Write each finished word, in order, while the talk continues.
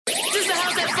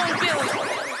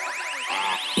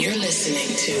You're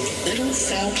listening to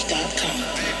LittleSouth.com,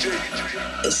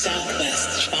 the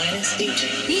Southwest's finest DJ.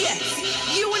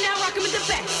 Yes, you are now rocking with the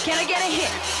best. Can I get a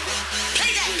hit?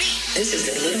 Play that beat. This is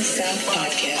the Little South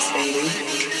Podcast, baby.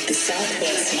 The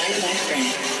Southwest Nightlife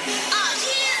brand. Oh,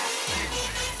 yeah!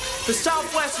 The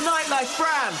Southwest Nightlife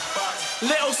brand.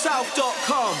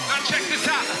 LittleSouth.com. Now check this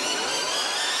out.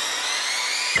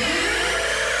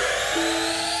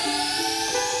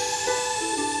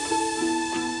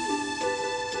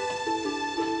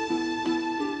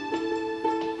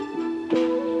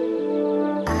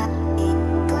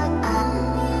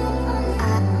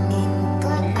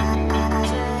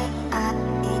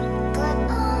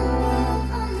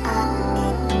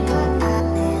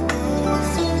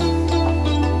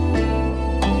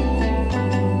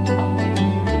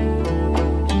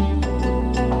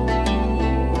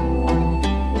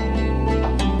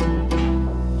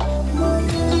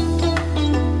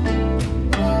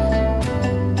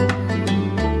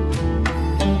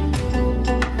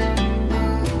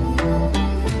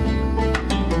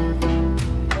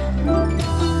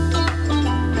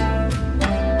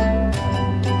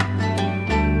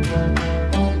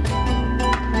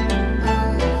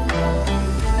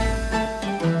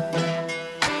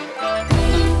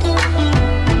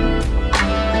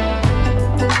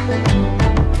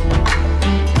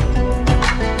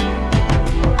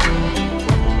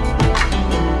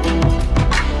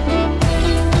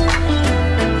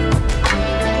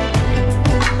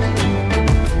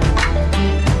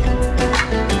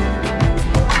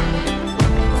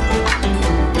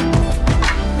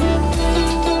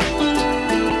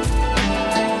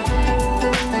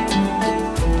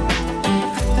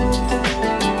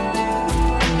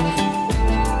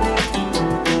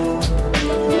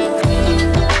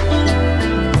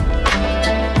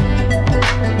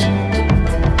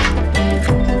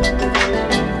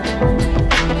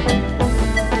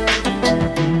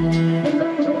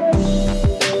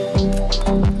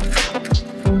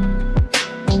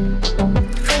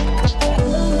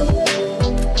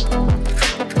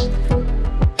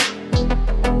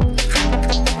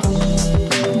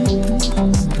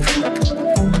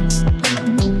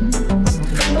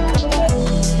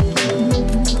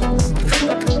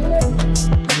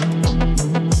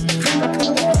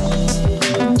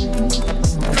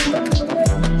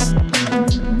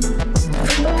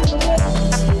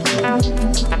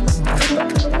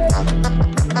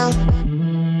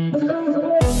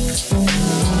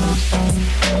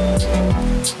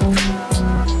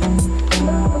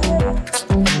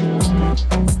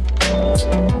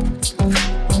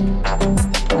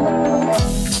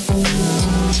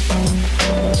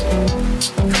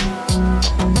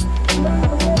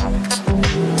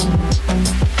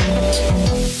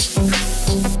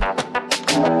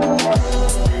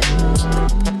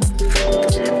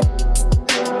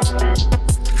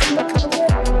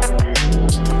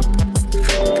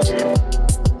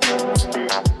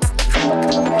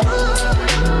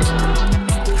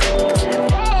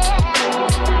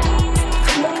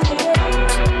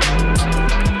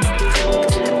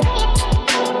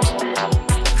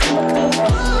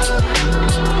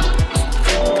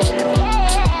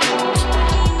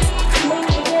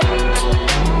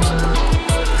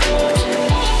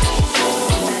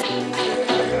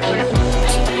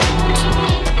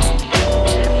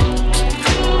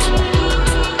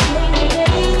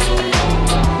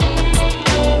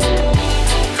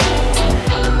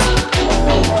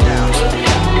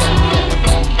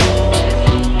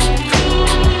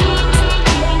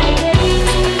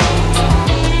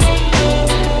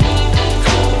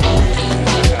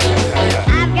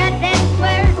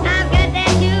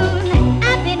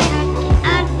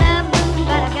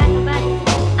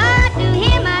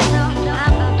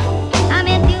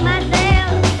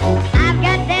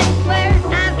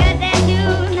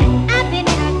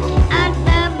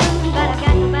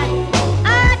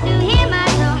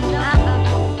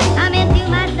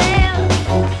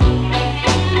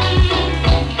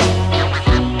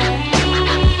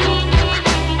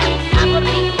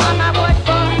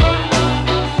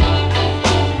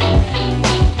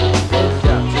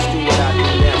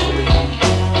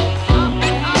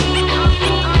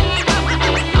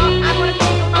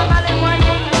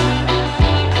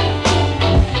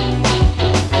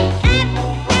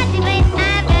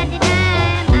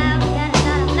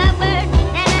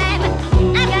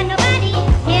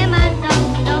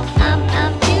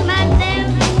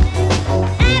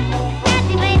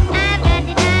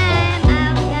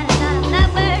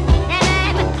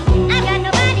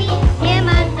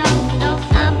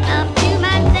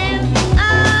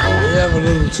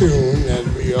 tune that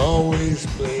we always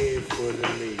play for the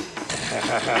ladies.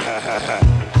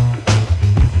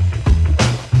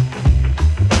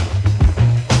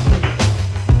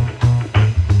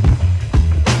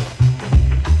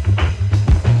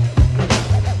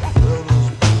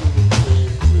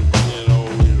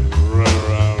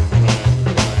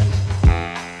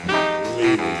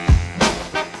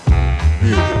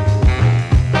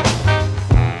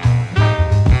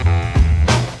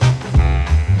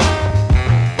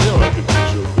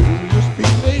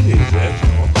 guys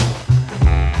know.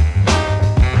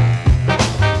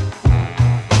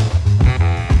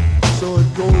 So it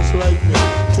goes like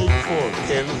this. Take 4,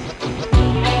 Ken.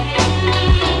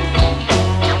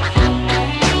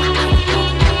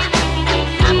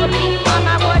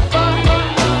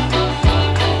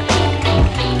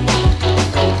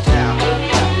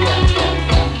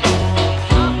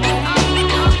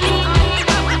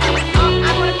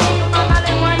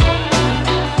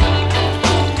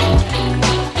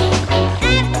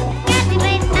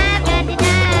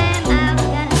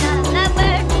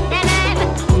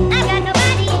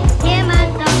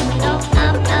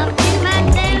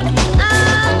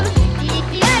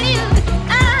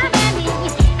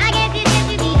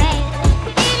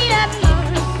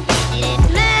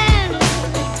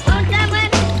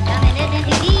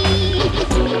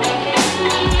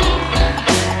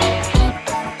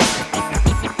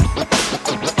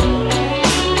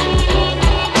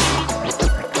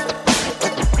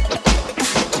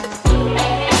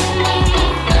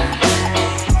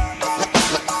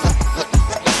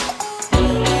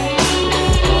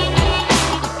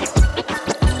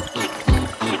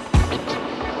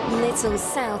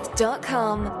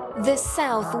 LittleSouth.com, the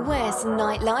Southwest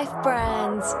nightlife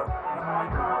brand.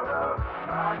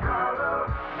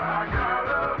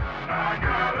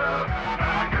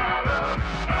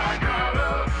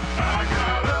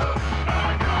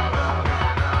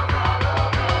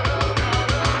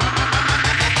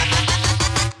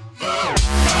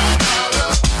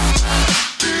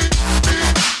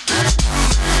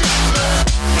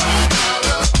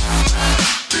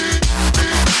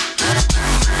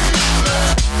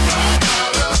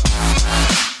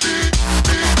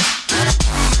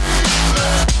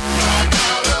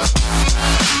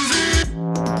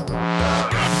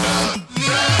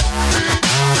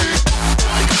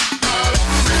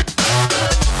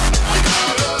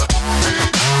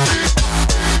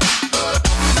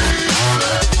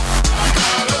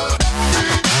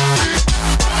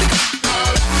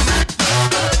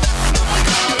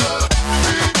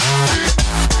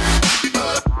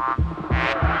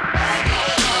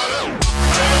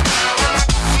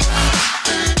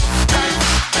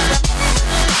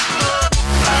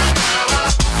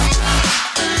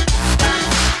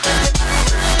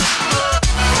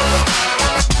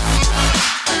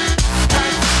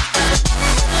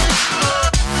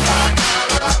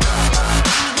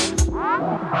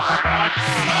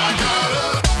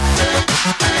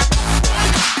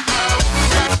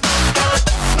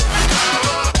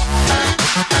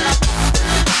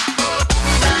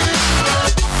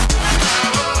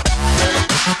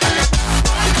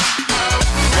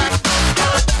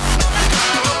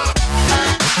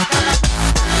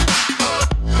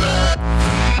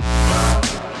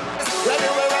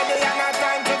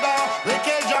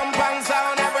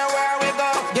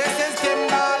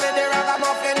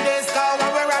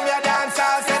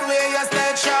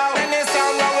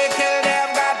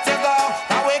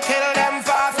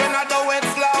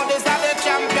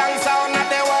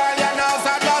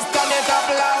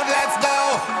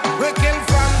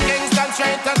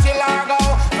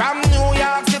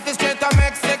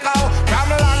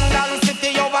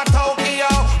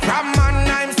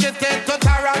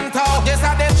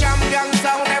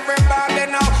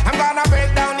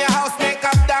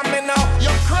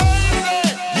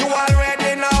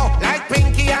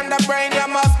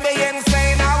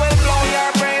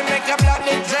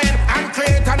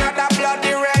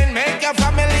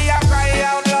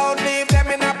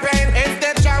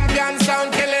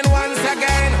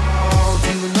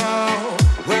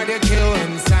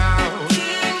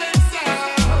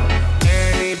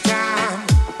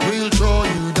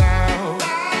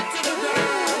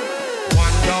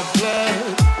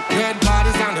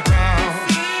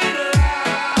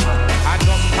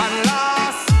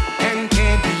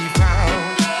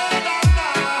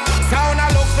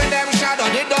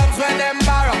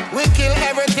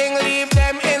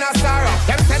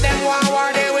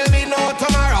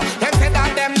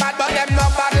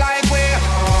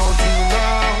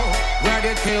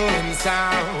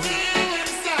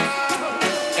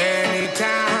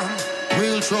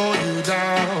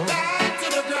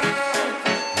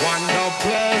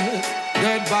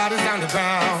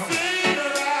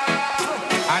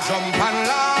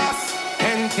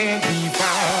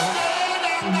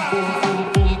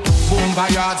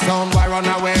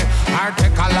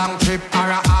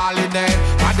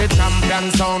 the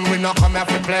champion sound, we no come here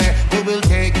to play. We will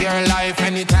take your life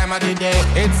any time of the day.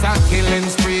 It's a killing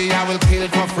spree, I will kill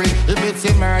for free. If it's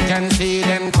emergency,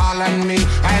 then call on me.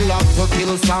 I love to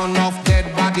kill sound of dead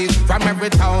bodies from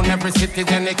every town, every city,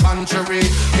 in the country.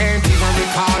 Can't even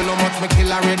recall how much me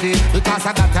kill already, because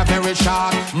I got a very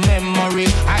short memory.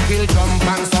 I kill jump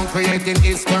and sound creating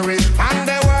history, and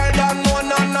the world don't know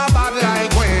none about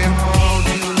like we. How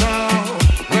do you know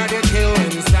where the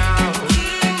killing sound?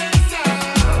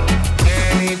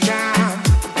 Anytime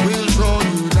we'll show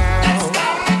you down.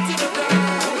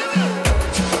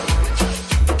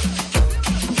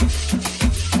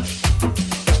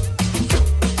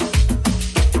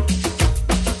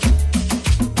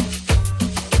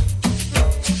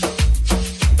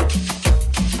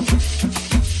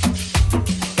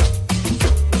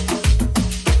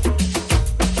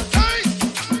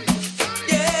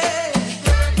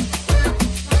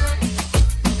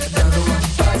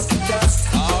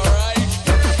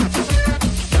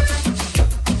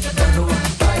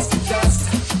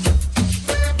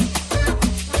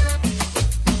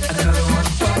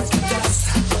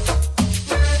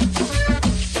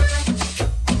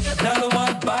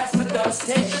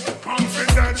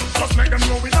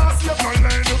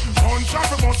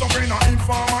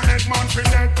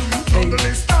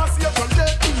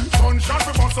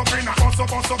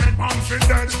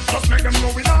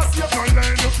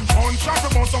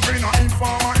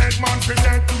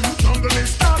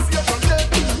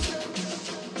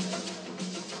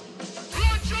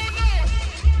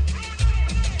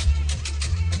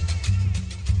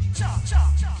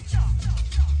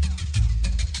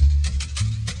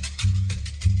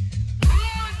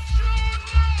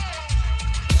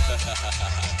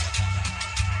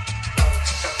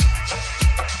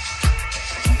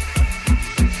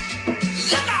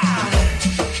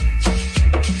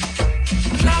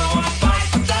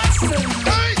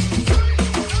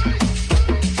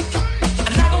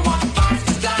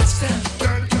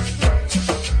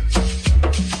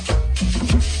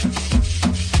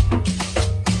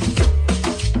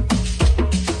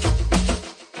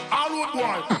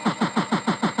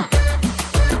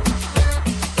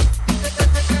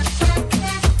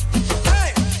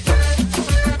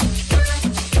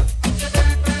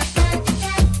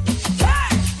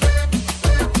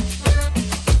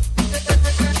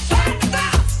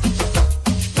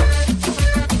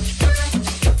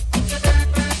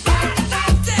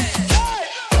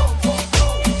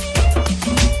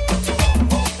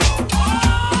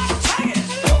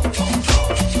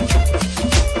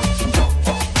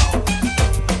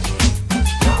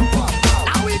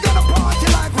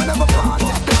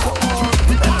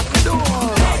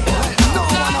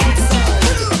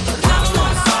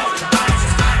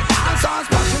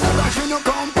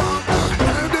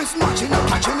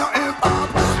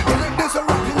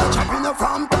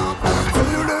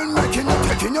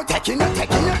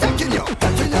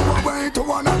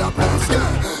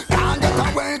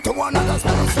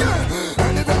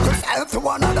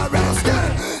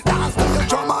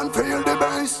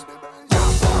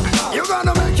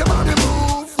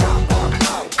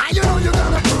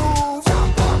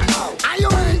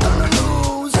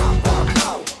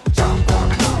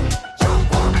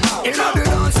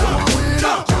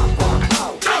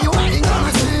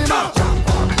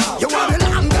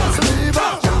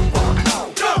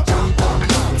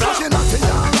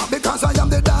 Because I am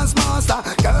the dance master.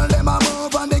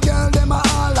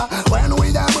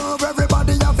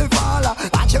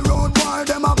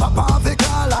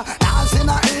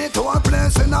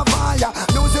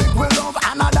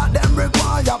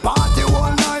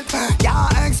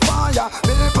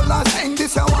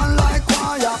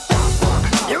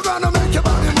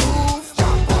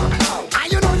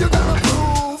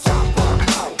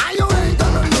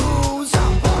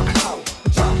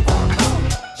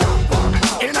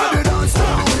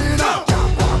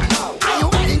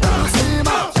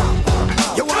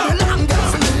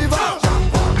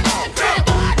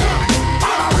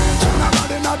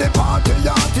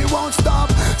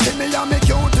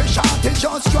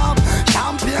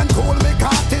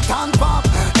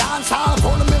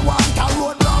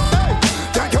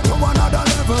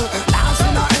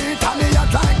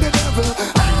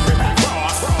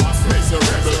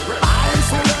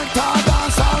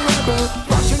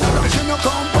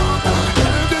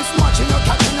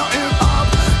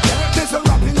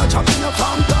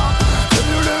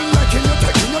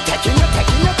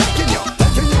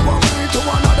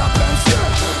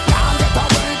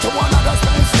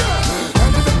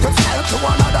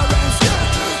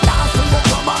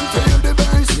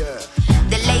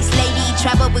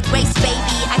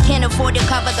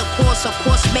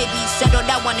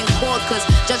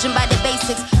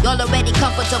 Y'all already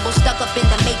comfortable, stuck up in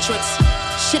the matrix.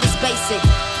 Shit is basic,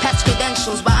 past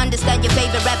credentials, but understand your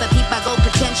favorite rapper, peep I go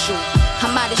potential.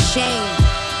 I'm out of shame,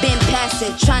 been past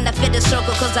it, trying to fit a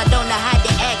circle cause I don't know how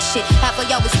to act shit. Half of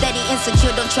y'all was steady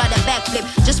insecure, don't try to backflip,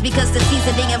 just because the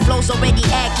seasoning and flow's already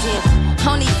active.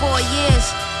 Only 4 years,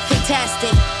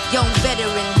 fantastic, young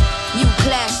veteran, new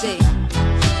classic.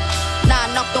 Nah,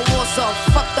 knock the walls off,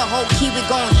 fuck the whole key, we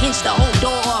gon' hinge the whole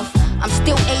door off. I'm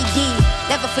still AD,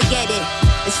 never forget it,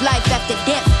 it's life after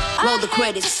death, roll the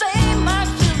credits. Say my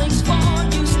feelings for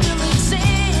you still exist.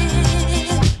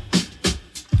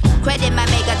 Credit my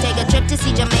maker, take a trip to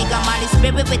see Jamaica. Molly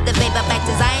spirit with the vapor, back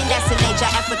to Zion, that's the nature.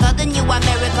 Africa, the new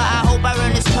America, I hope I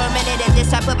earn this permanent. And this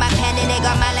I put my pen in it,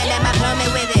 got my land and my permit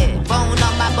with it. Bone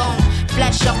on my bone,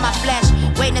 flesh off my flesh.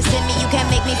 Greatness in me, you can't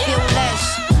make me feel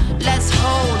less. Let's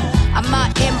hold, I'm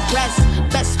not impressed.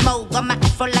 Best smoke, I'm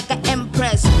afro like an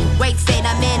empress. Great state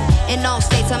I'm in all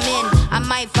states I'm in. I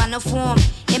might find a form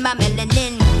in my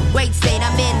melanin. Great state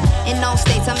I'm in all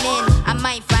states I'm in. I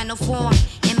might find a form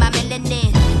in my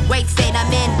melanin. Great state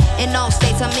I'm in all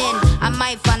states I'm in. I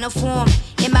might find a form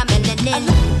in my melanin.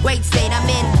 Great state I'm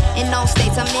in all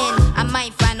states I'm in. I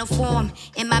might find a form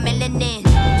in my melanin.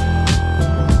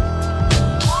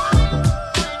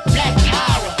 Black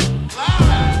power.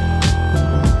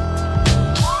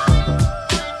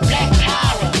 Black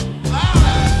power.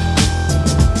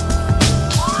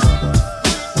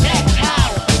 Black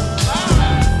power.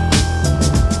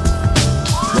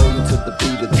 Rolling to the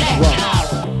beat of the drum.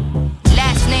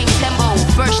 Last name Tembo,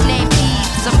 first name Eve.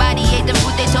 Somebody ate the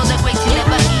food they told the great to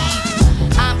never eat.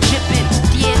 I'm dripping,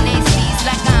 DNA seeds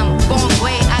like I'm born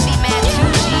way. I be mad 2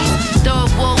 G's. Third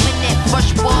war minute,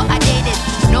 first war I dated.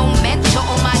 No mentor,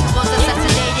 oh my was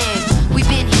assassinated. We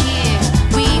been here,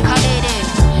 reincarnated.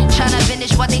 Tryna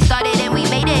finish what they started and we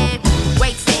made it.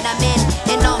 Great state I'm in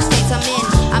all states I'm in.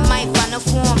 I might find a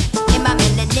form in my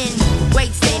melanin.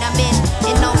 Great state I'm in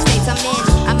all states I'm in.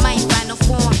 I might find a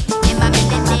form in my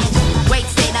melanin. Great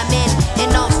state I'm in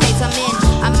all states I'm in.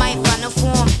 I might find a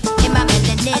form in my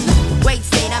melanin. Great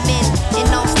state I'm in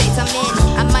all states I'm in.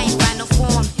 I might find a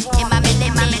form in my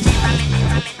melanin.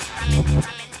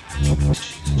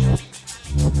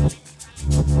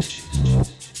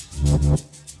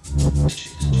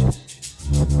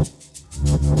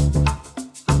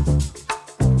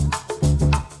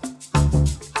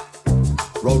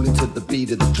 Rolling to the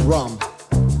beat of the drum.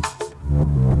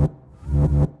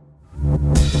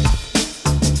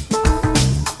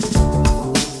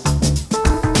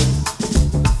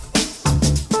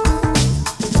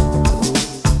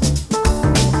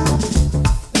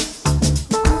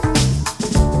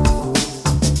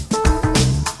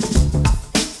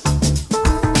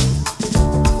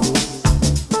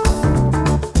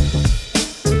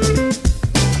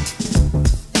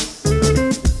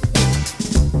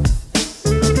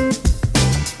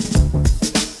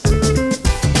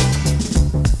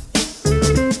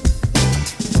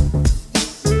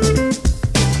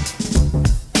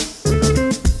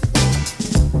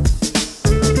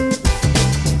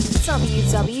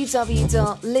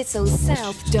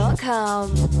 www.littlesouth.com.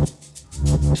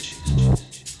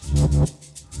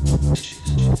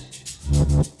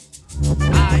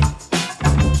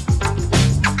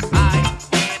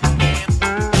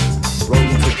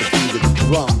 Rolling to the beat of the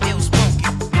drum.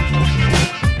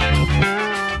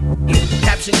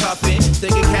 Caption coffin,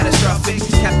 thinking catastrophic.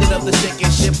 Captain of the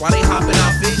sinking ship while they hopping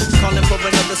off it. Calling for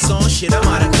another song, shit, I'm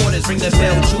out of quarters. Ring the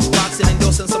bell, jukebox and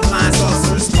endorsing some flying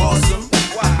saucers. Awesome.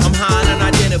 I'm high and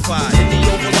unidentified. In the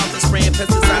Oval Office spraying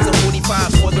pesticides on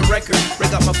 45. For the record, break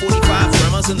up my 45.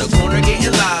 Grandma's in the corner getting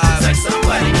live. Like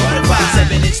somebody brought a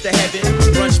 7-inch to heaven.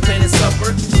 Brunch, plan and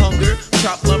supper. Hunger,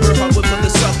 chop lumber, hardwood for the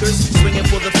suckers. Swinging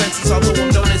for the fences, although I'm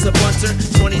known as a bunter.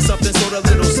 20-something, sort of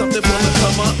little something for the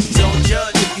come up. Don't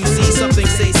judge if you see something,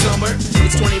 say summer.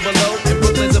 It's 20 below, and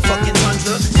Brooklyn's a fucking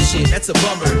tundra. Shit, that's a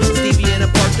bummer. Stevie in a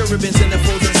park, the ribbons in the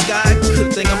frozen sky. Good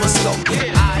thing I'm a slow.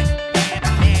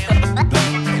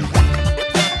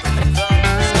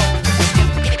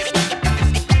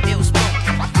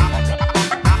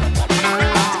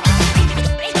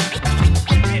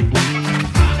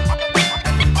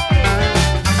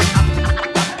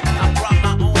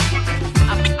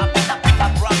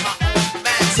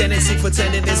 Tendency for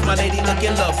tenderness, my lady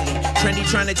looking lovely. Trendy,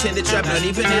 trying to tend the trap, not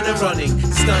even in the running.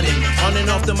 Stunning, on and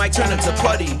off the mic, turn up to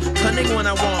putty. Cunning when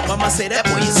I want, mama say that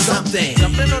boy is something.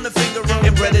 Jumping on the finger roll,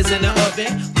 and bread is in the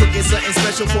oven. Cooking something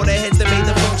special for the heads that made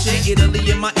the function. Italy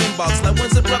in my inbox, like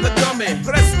when's the brother coming?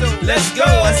 Presto, let's go,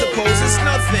 I suppose it's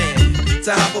nothing to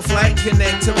to hop a flight,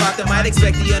 connect to rock. I might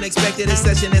expect the unexpected in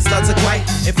session and starts a quite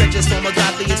infectious form of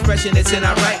godly expression. It's in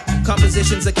our right.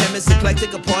 Compositions of chemists,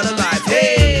 eclectic, a part of life.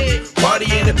 Hey, party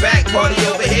in the back, party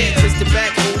over here. Twist the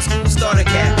back, old school starter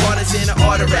cat. Parties in the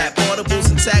art of rap, audibles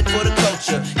intact for the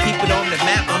culture. Keep it on the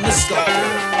map, I'm the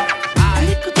sculptor.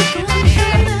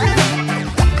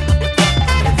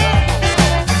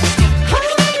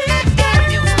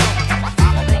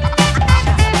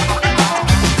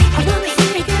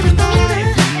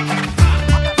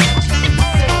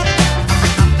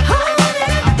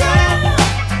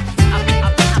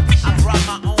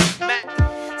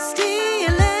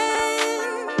 Stealing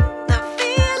the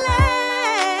feeling.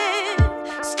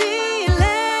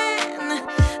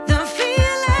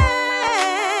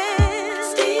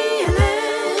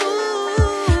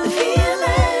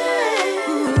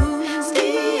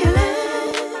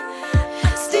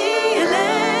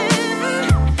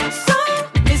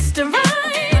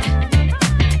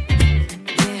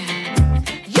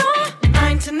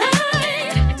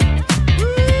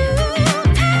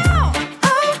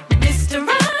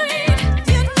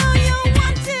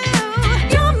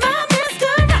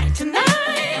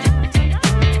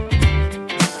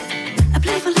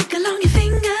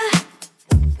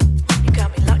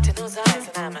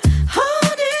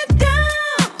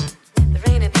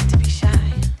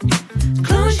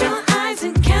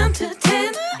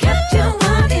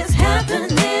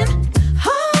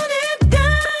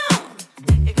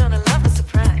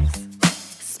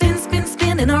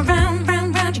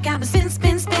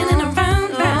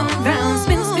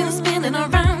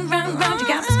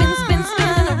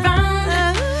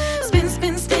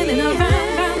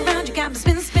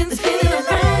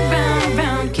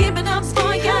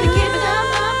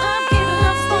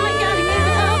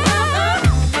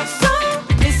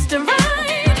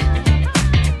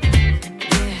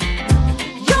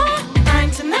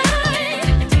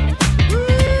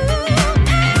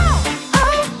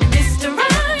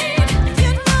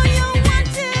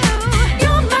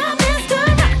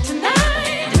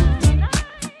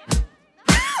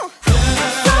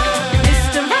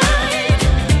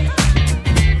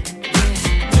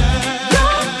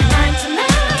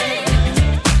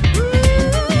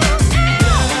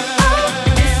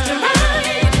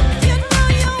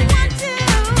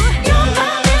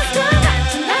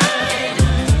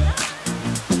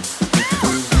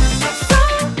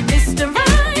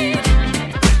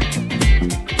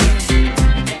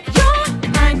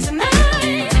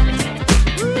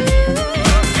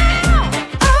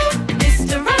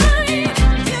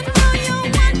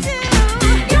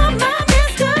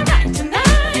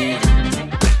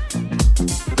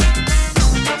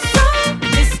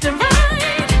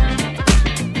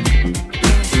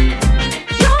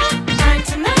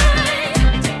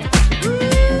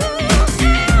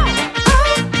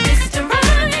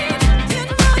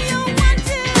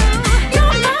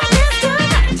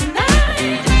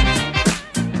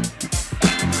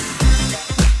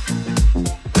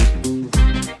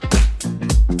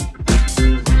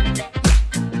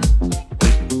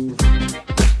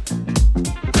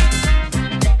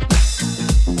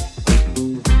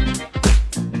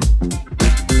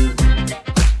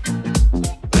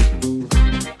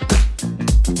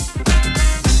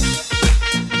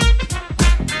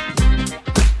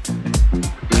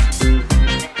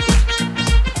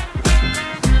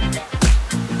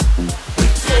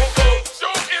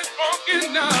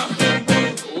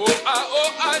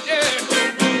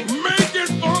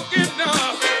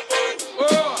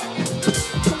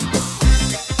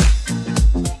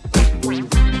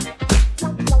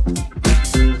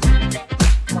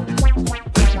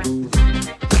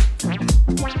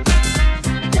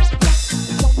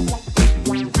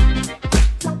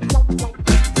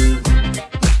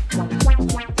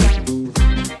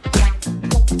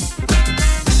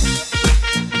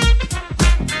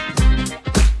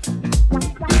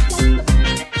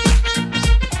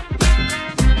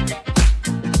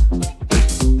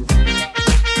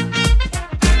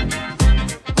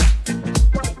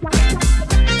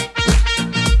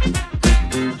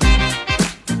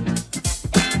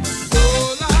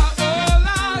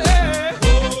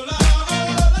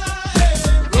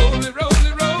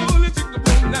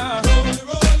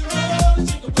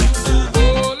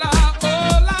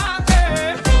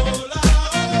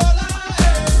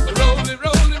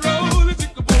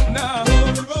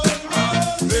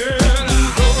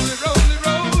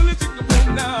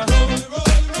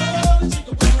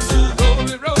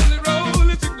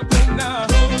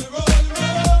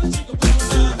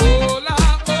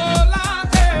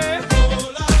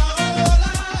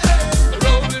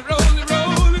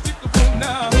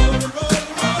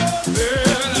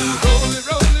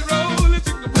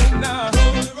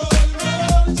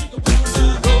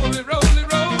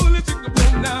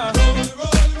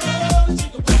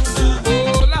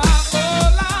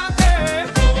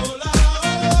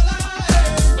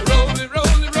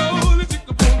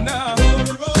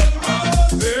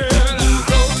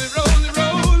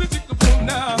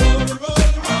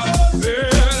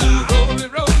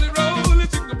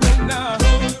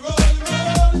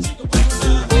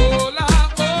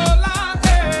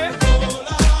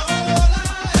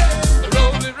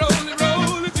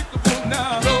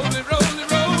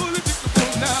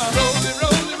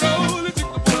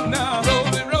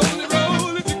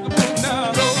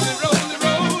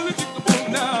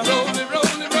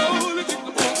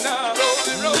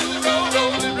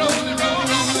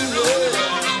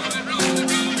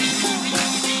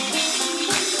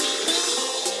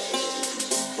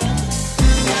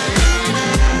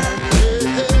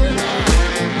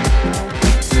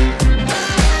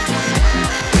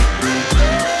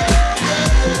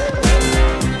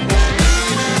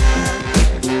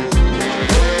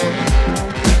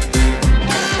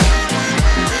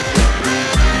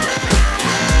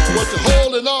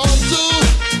 holding on to?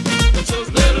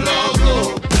 Just let it all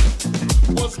go.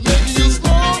 What's making you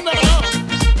slow now?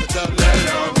 Just let it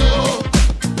all go.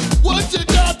 What you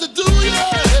got to do,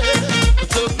 yeah?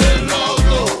 Just let it all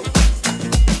go.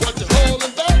 What you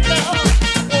holding back now?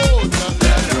 Oh, just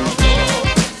let it all go.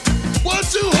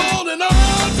 What you holding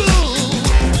on to?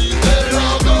 Please let it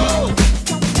all go.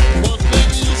 What's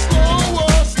making you slow?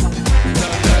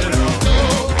 Just let it all go.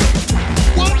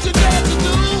 What you got to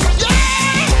do?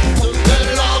 Yeah! Just let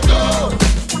it all go.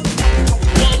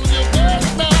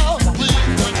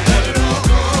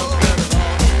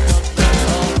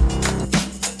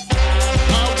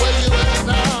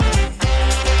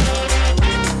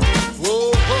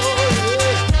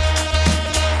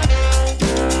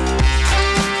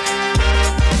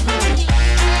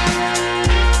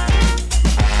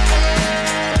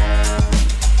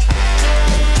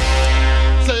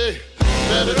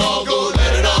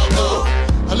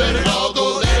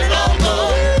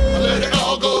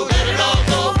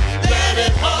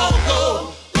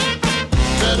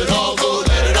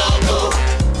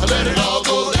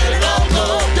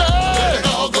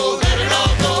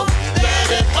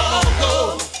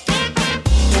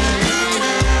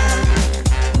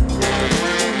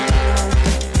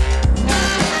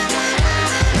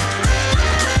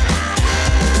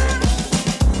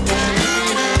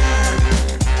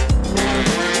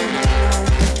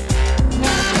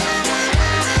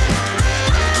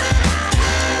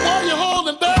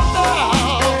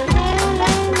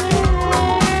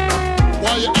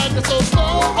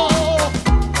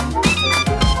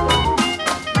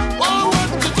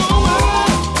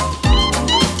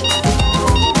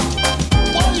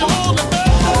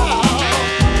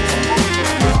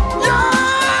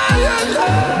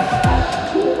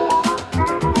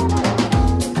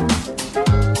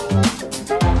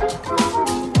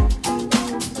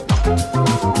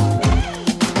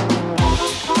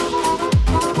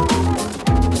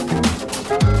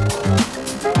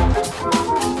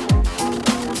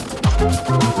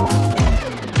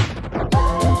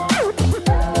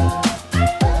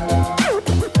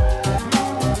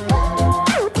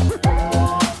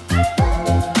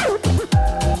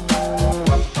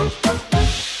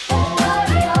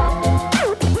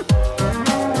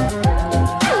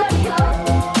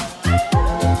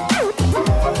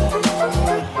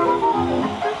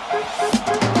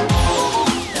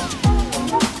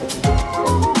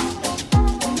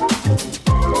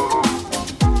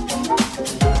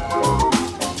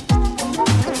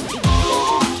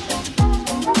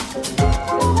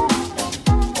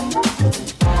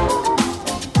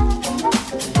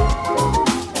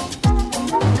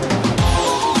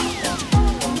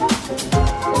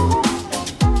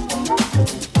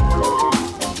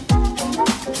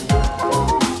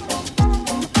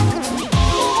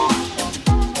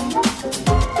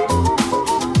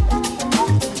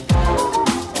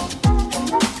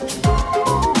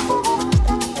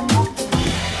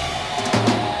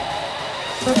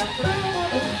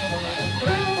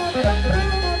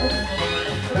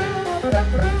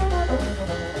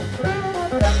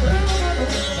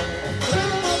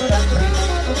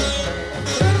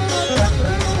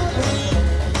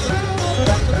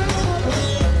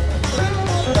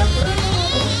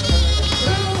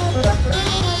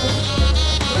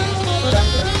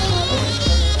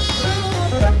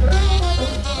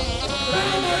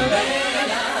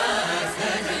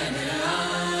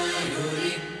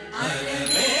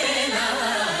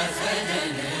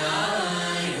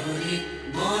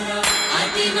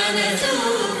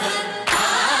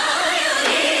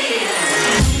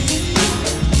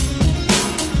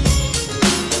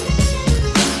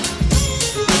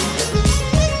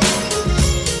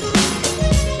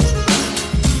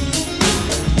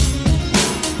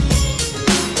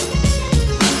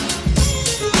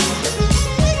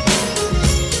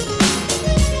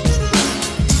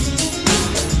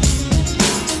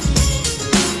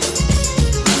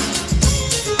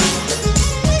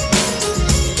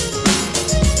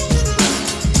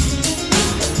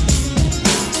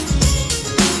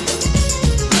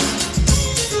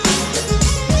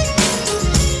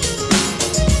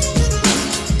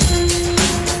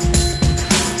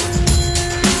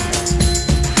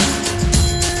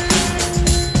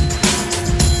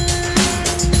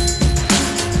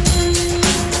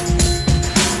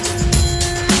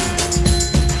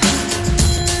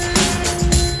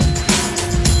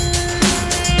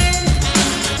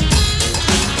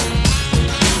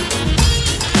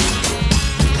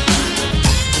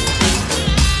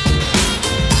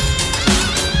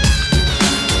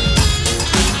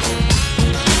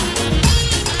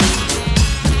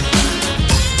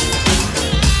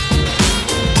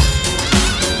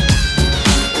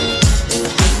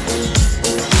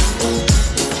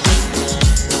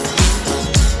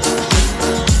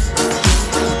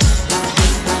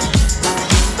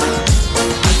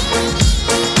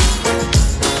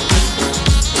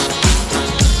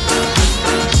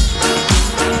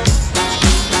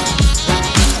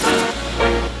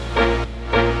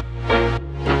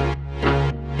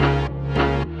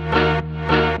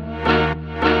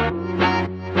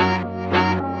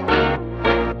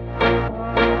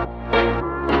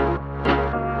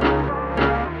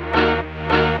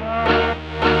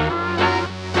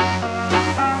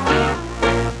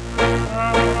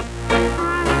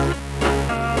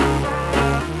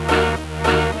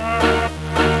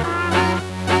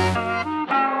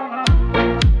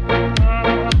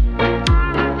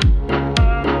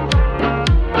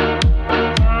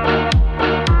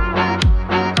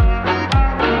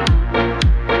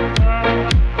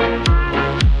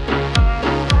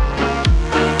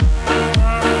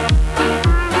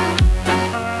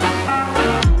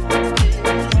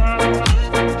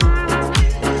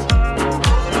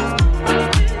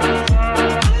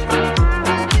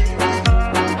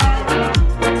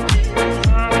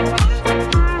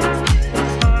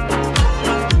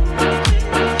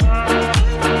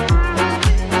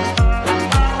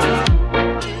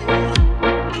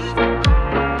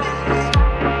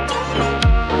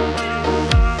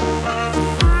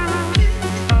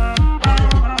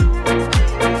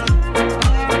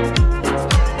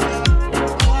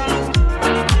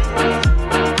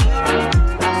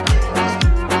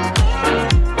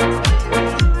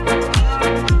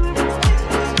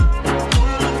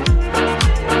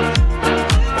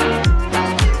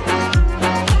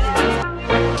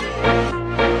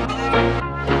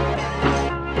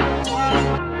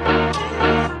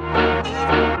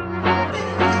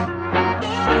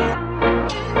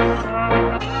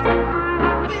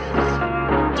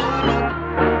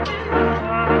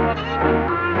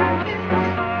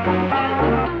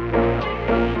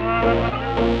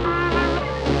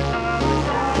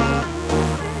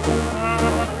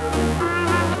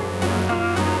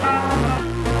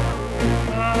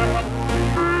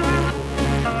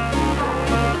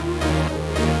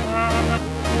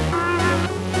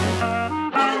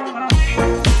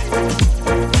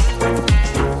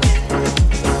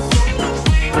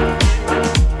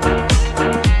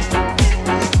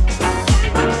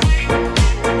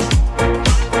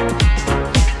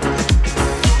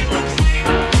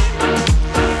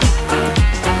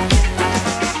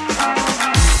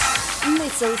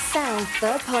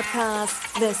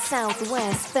 podcast, the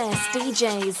Southwest best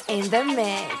DJs in the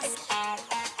mix.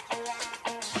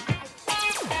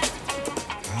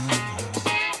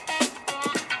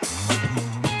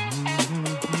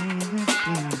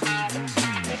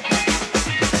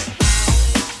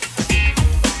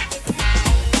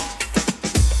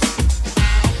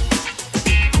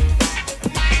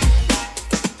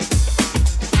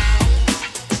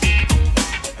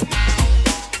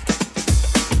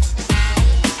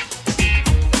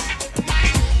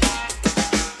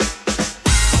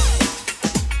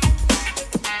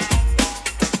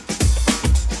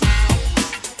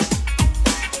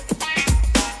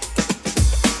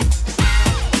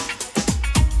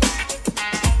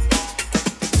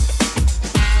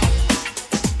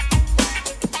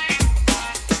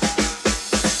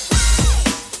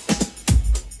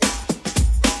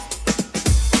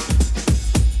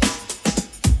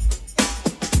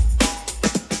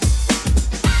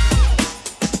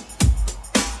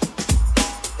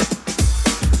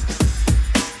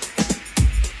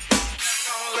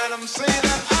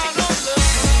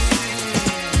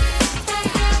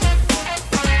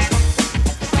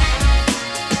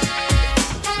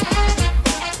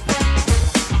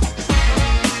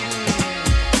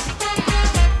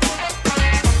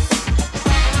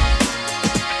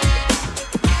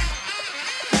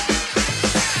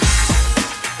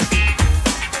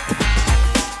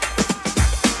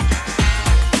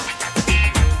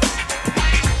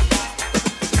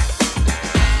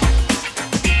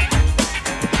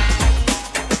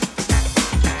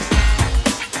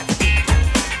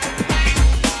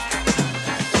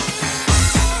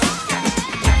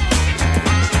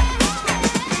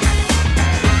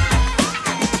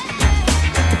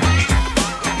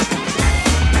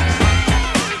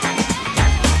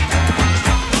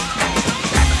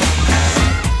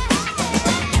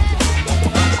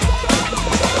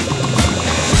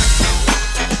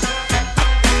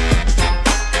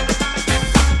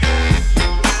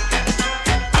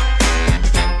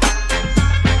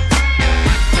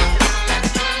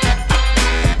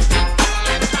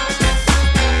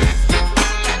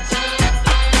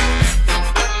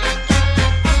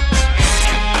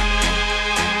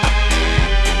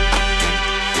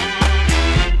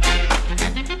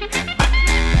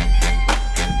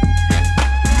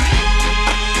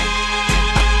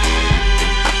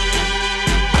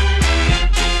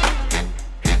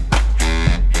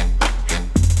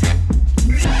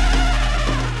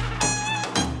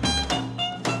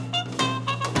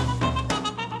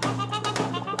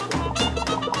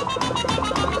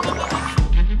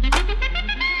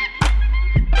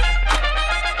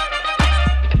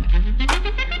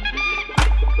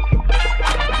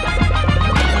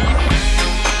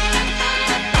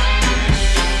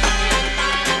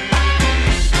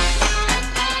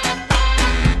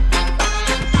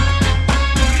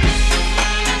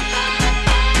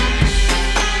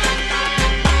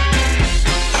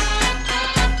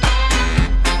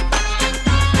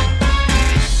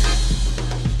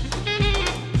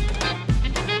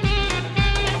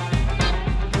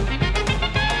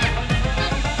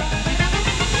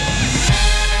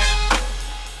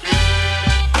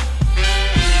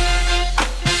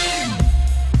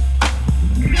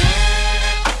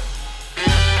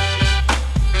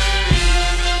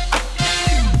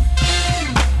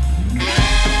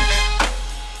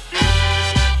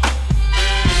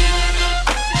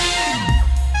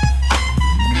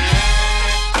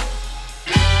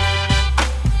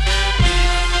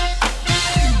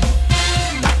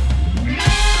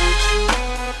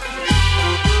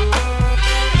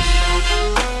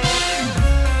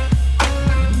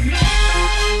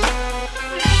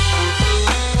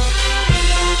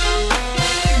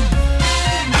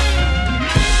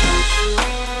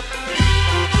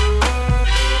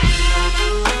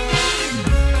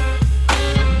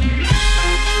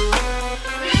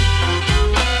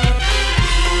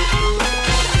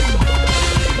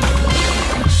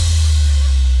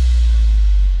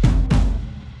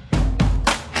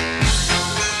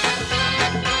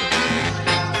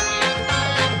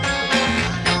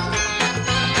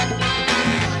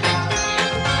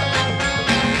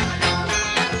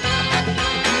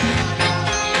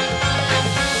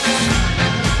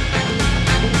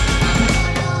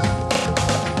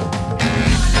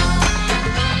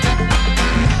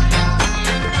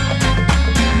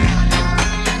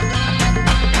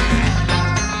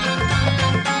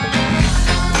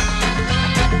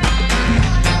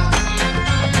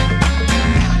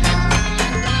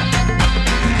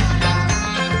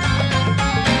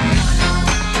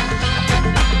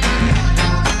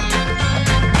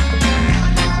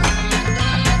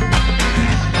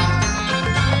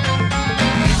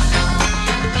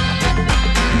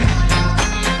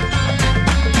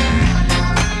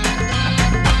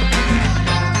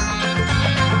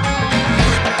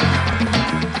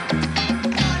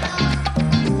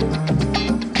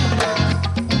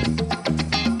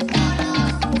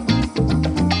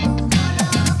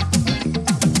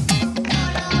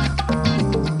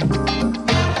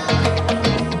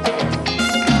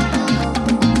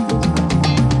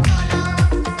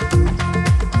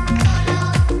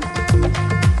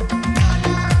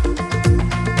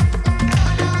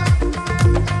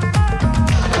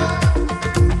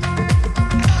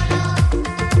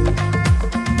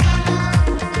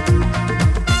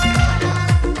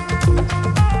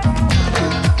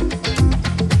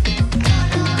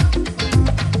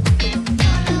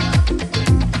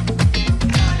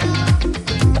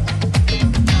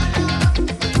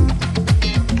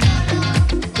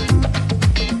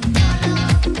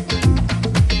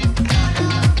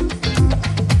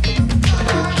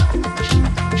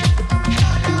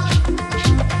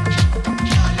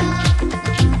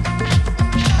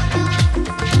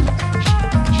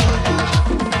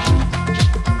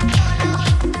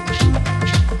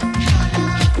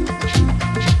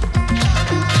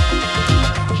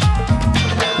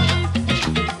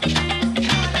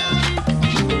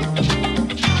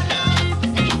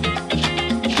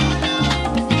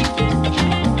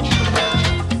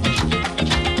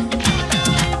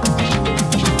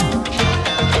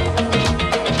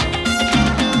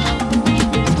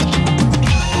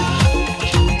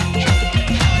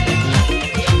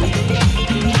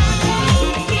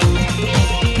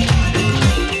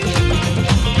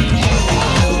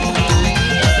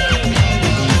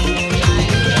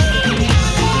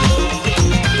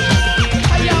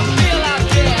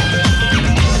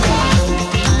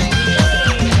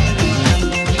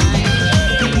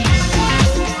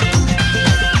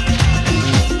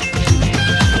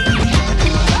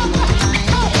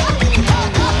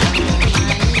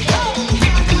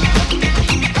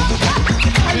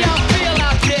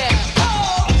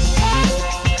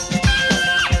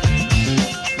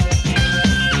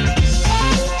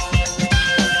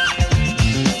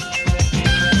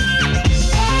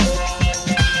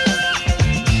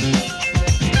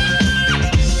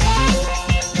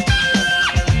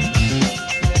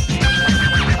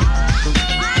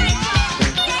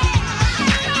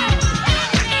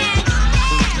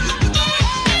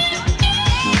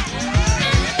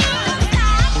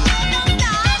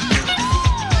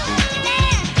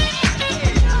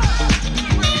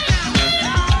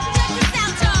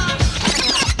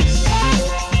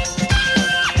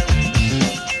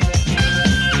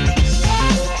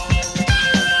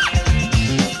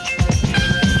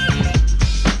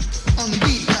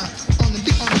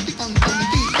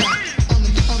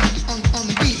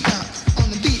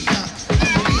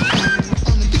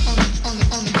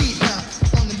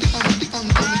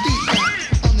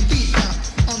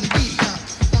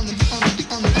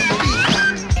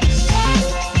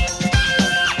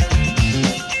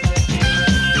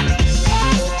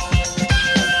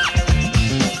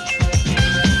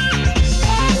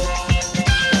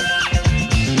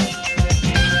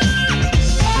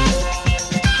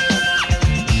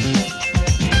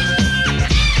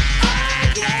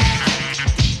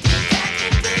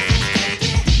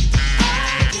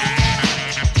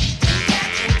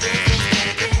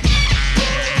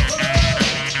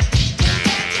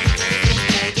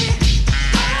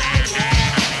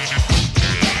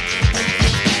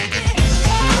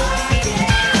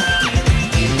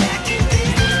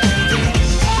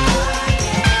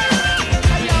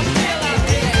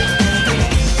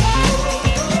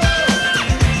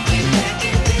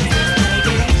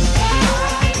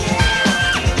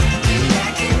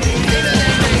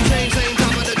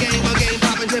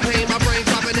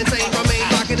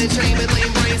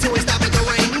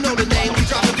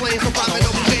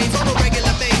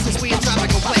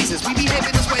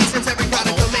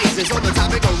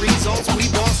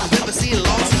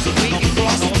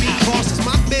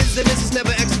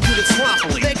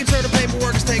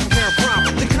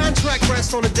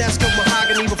 spoke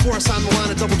mahogany before I signed the line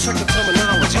to double check the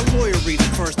terminology. A lawyer reads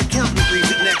it first, accountant reads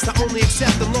it next. I only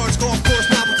accept the large golf course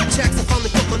novelty checks. I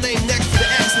finally put my name next to the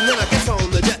X, and then I get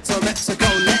on the jet to Mexico.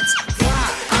 Let's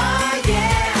fly. Oh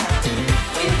yeah,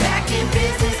 we're back in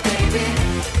business, baby.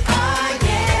 Oh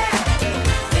yeah,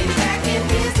 we're back in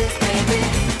business, baby.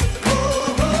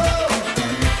 Ooh,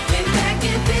 we're back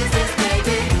in business,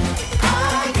 baby.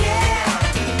 Oh yeah,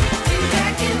 we're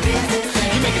back in business,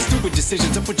 baby. You making stupid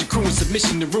decisions. I put your crew in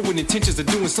submission to ruin intentions of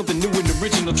doing something new and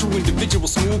original. True individual,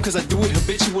 smooth, cause I do it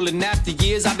habitual. And after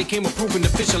years, I became a proven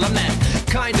official. I'm that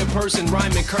kind of person,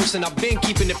 rhyming, cursing. I've been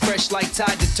keeping it fresh like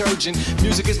Tide detergent.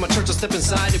 Music is my church, I step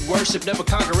inside it. Worship, never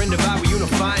conquer and divide. We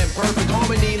unify in perfect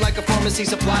harmony like a pharmacy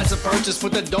supplies a purchase.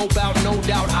 Put the dope out, no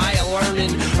doubt, higher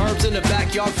learning. Herbs in the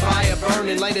backyard, fire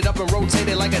burning. Light it up and rotate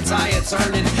it like a tire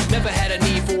turning. Never had a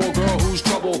need for a girl who's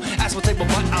trouble. Ask what type of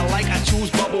butt I like, I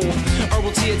choose bubble.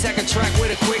 Herbal tea, attack a track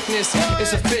with a quickness.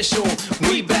 It's official,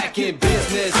 we back in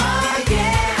business. Oh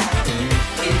yeah,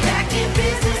 we're back in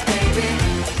business, baby.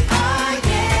 Oh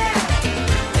yeah,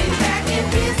 we're back in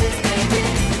business, baby.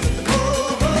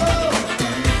 Ooh,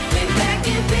 we're back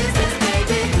in business,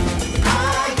 baby.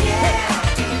 Oh yeah,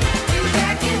 we're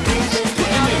back in business,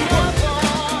 baby.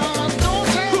 Don't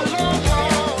take me long.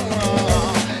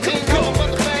 Ain't nothing but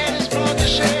the baddest blood to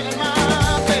shed in my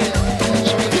bed.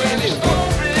 So when it's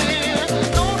over,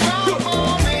 don't cry for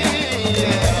me.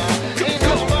 Yeah. Ain't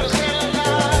nothing but a set of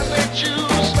lies that you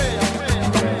spell.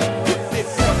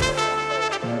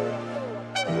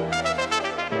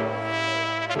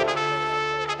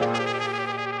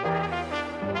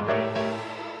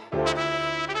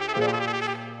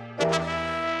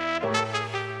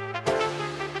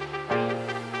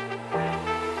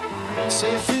 Say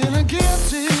you're feeling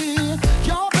guilty,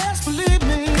 you best believe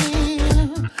me.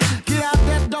 Get out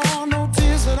that door, no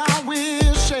tears that I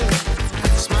will shed.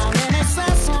 Smile and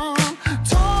incessant,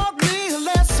 taught me a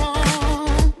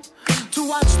lesson to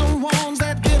watch the ones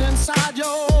that get inside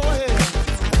your head.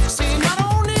 See, not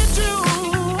only do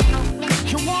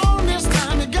you want this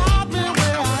time, you got me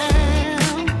where I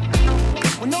am.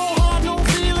 With no heart, no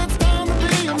feelings, time to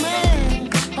be a man.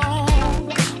 Oh,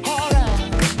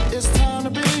 alright, it's time to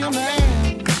be a man.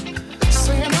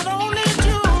 Saying not only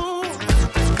do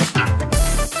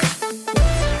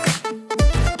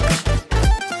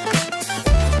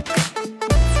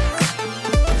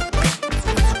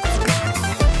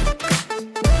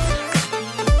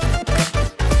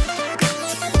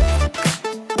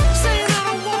saying I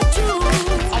don't want to,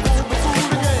 I won't be fooled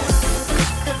again.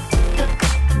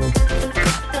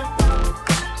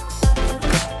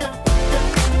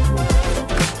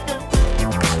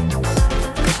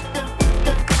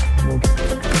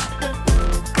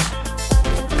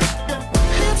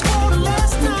 It's for the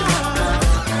last time.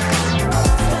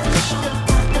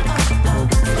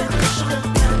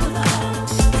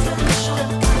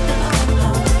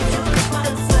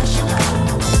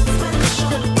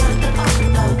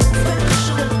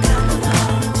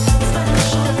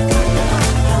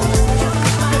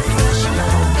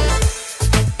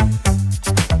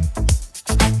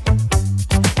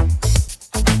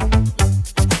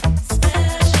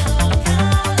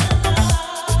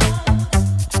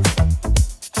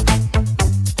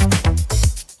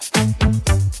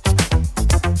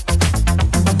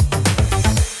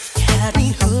 Had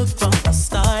me hooked from the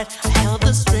start. I held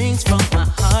the strings from my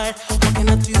heart. What can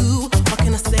I do? What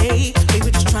can I say?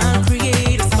 Baby, just trying to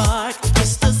create a spark.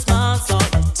 Just a smile's all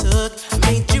it took. I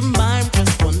made you mine with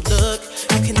just one look.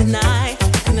 You can deny, you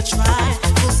can try.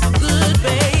 Feels so good,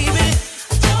 baby.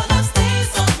 Your love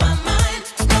stays on my mind.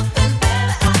 Nothing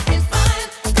better I can find.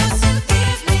 'Cause you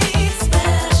give me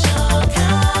special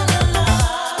kind of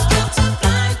love. You're too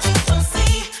blind, you don't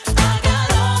see. I got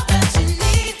all that you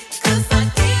need. 'Cause I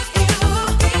give you.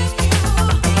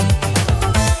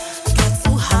 Got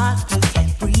so hot we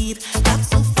can't breathe. Got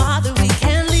so far that we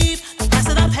can't leave. The price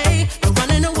that I pay, you're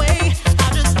running away. I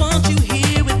just want you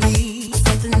here with me.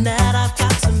 Something that I've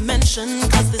got to mention.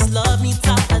 'Cause this love needs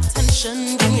our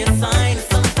attention. Give me a sign of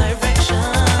some direction.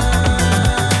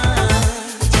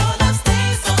 Your love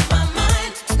stays on my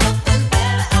mind. Nothing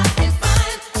better I can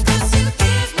find. 'Cause you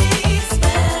give me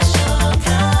special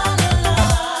kind of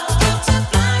love. You're too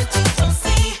blind, you don't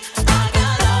see. I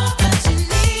got all that you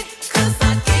need. 'Cause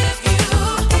I give you.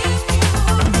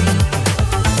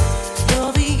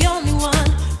 You're the only one.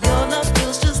 Your love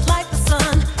feels just like the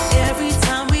sun. Every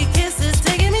time we kiss, it's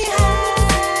taking me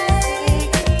high.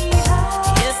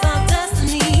 It's our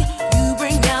destiny.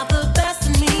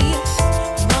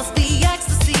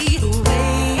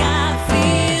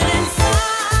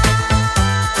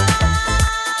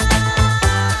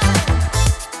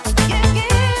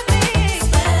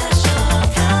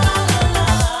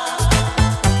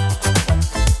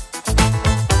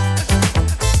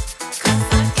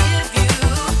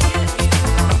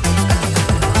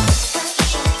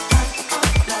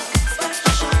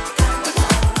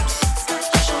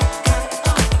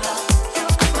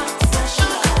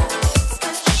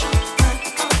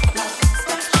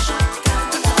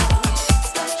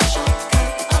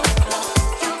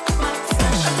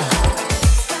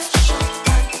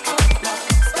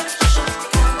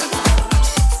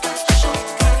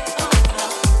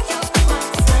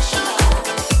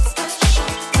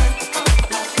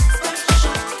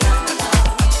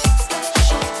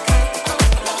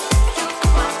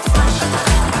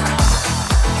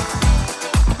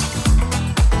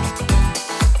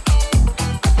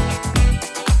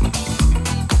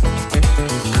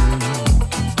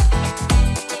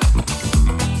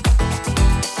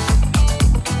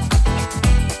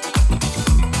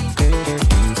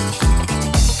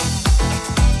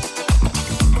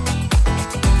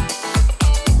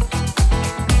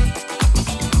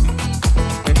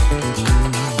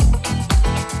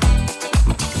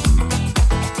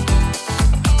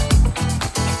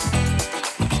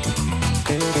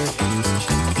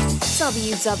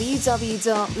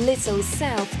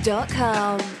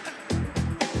 www.littlesouth.com.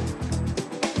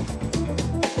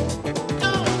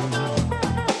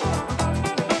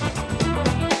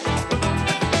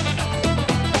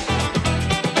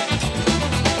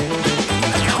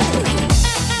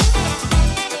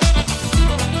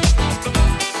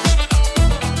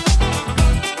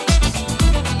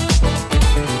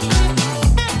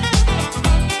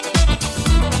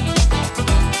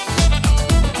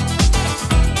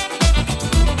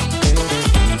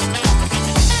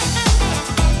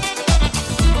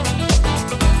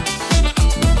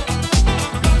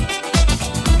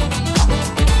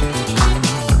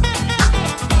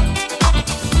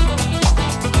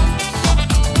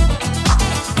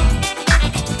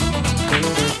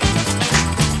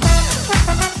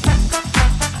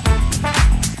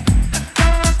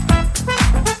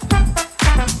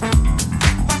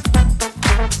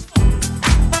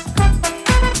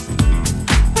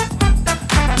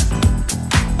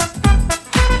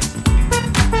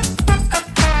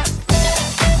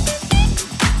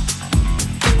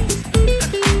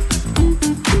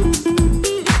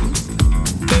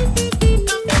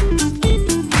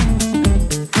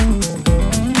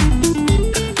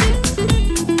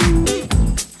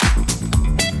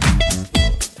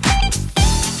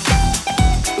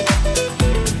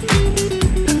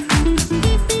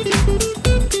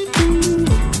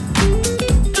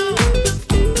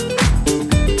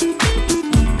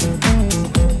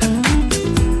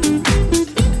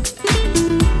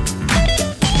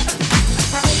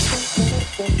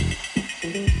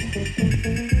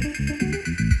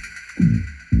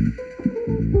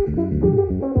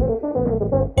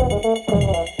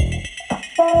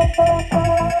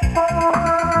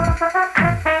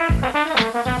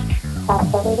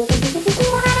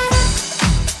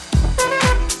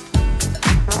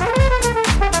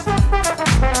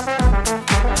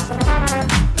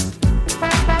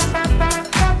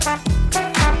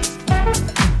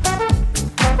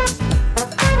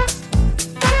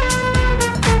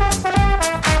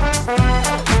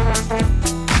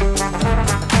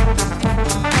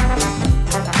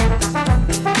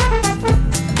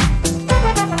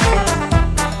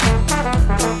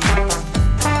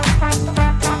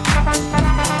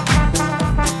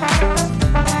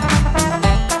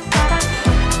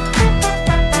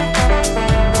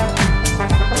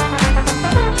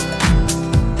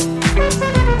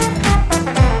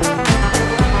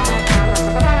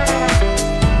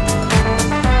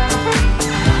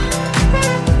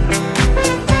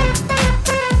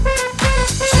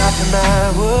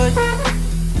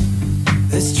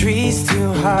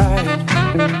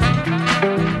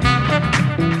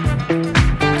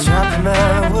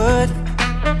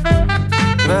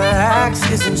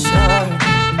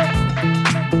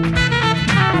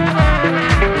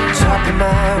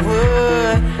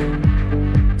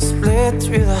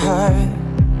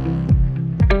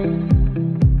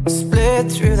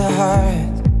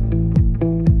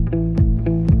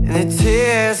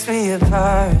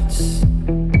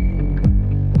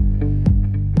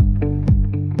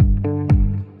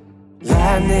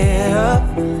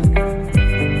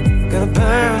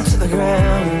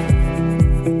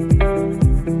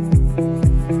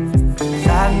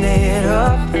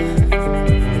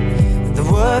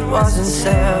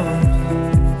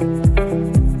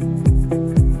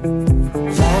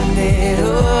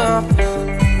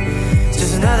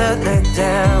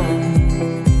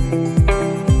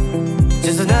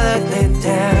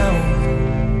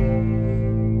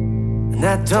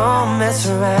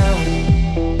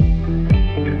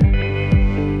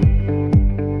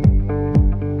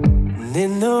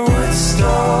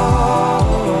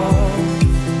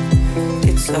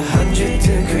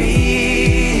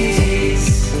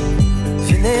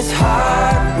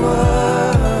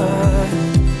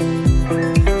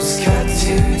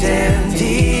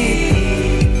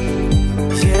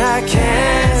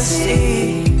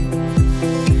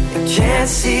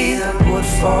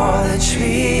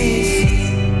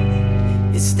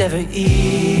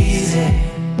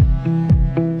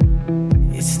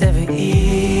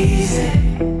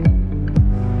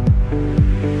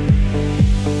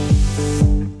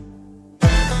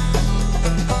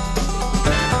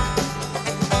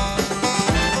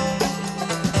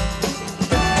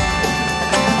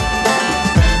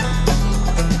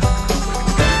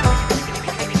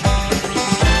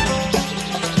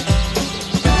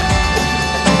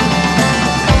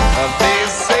 They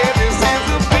say this is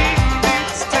a big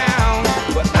town,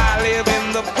 but I live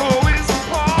in the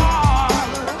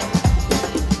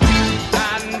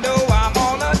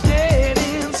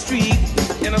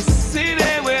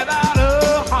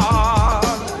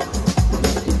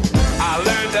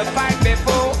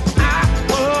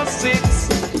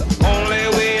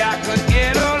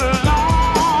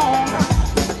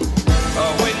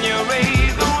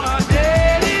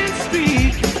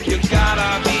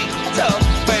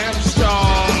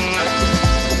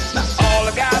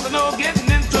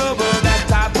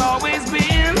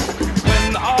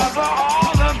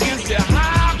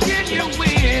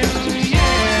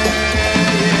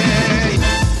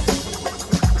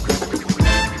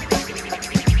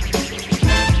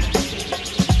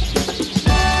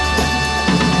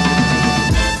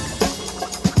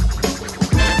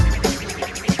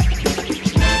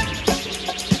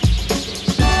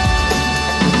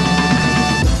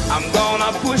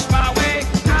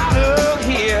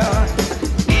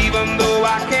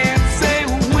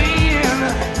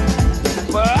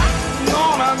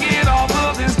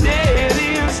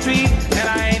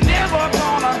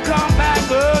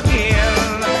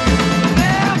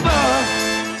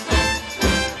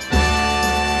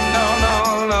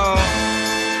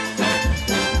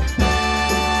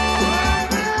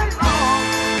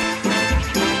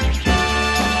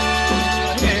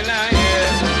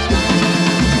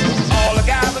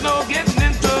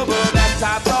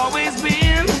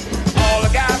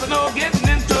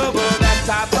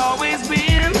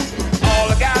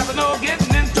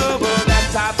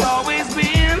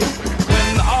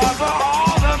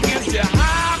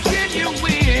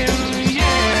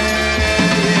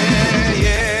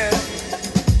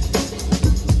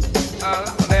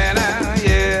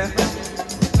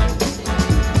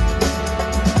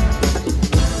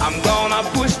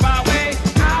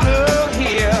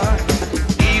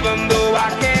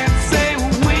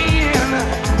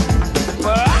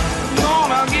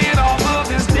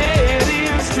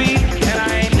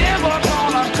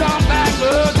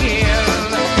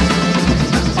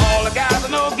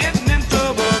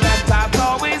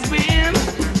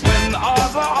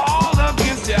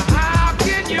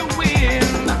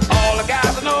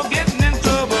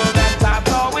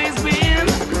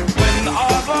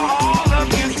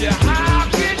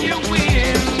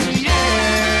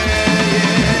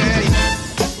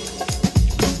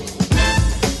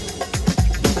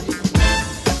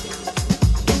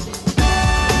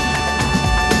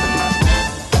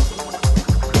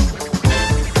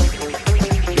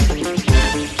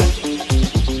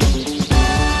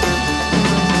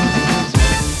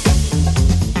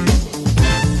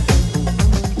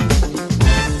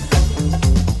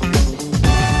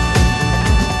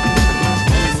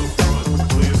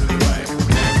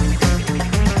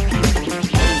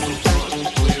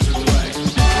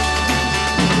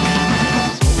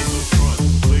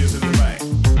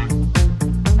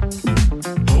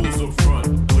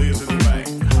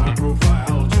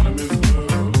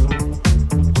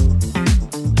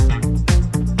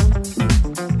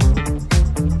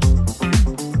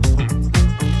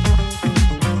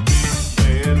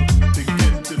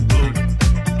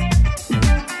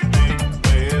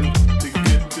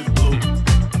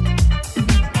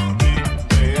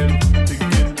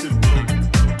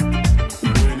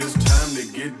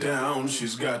it down,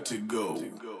 she's got to go.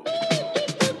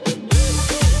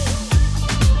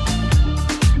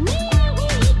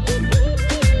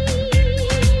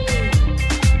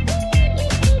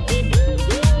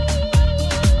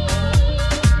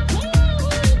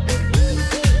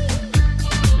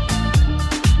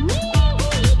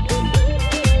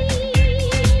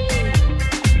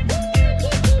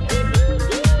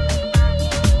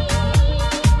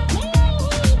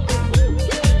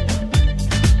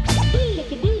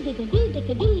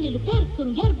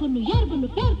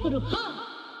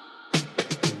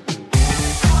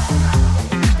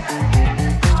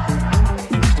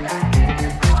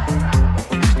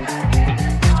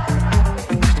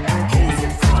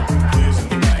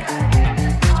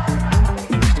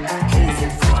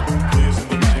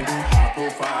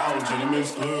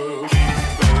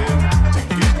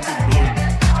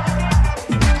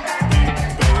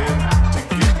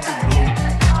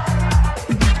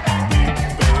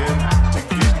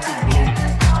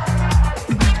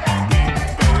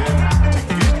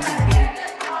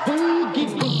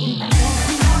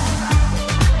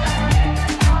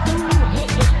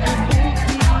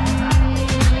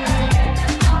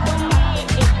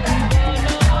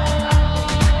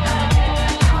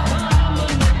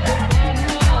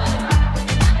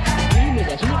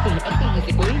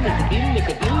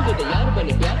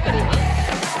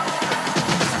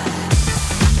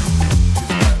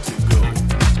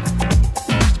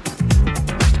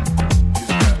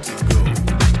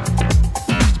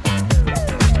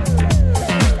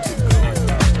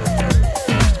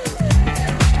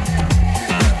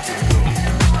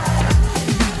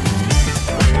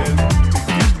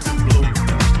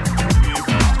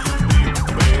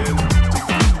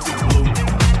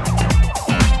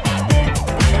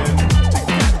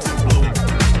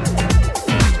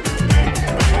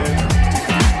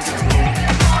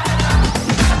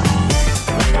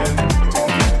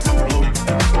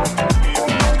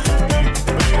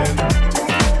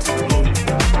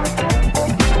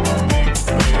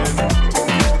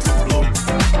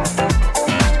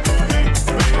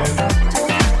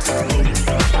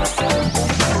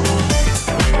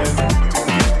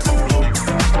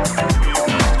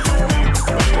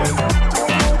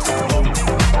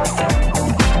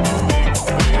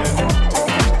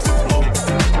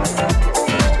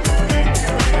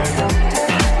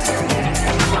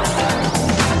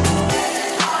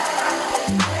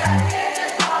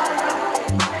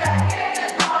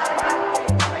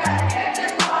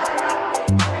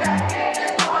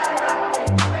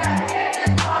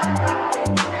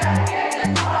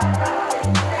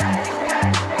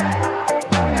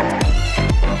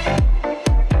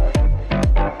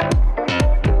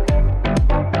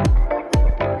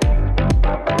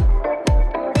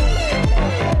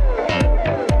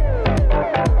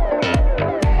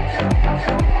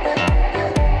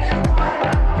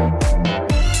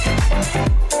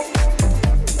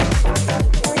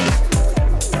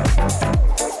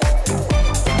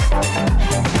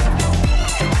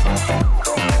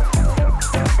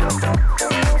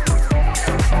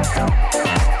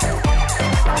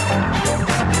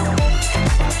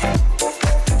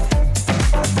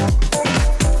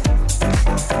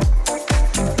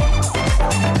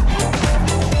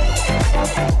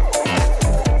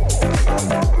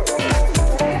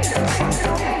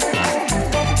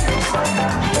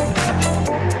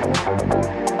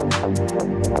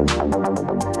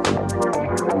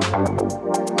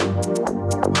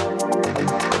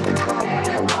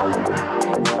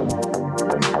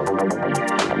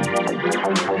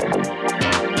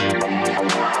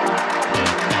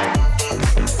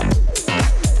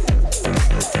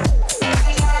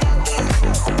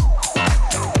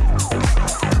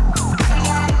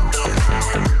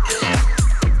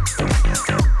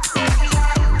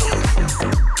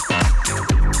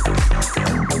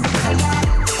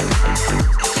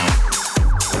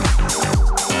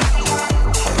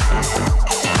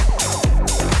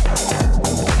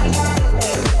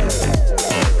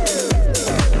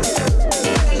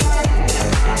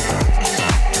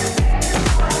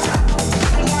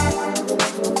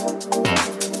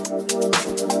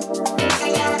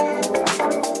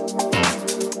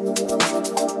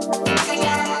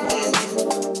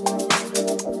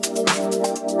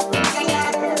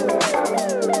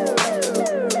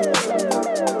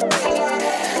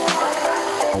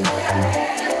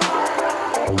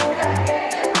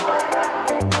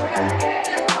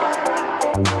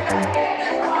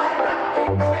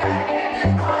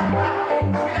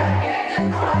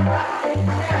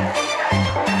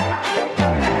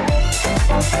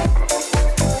 Thank you.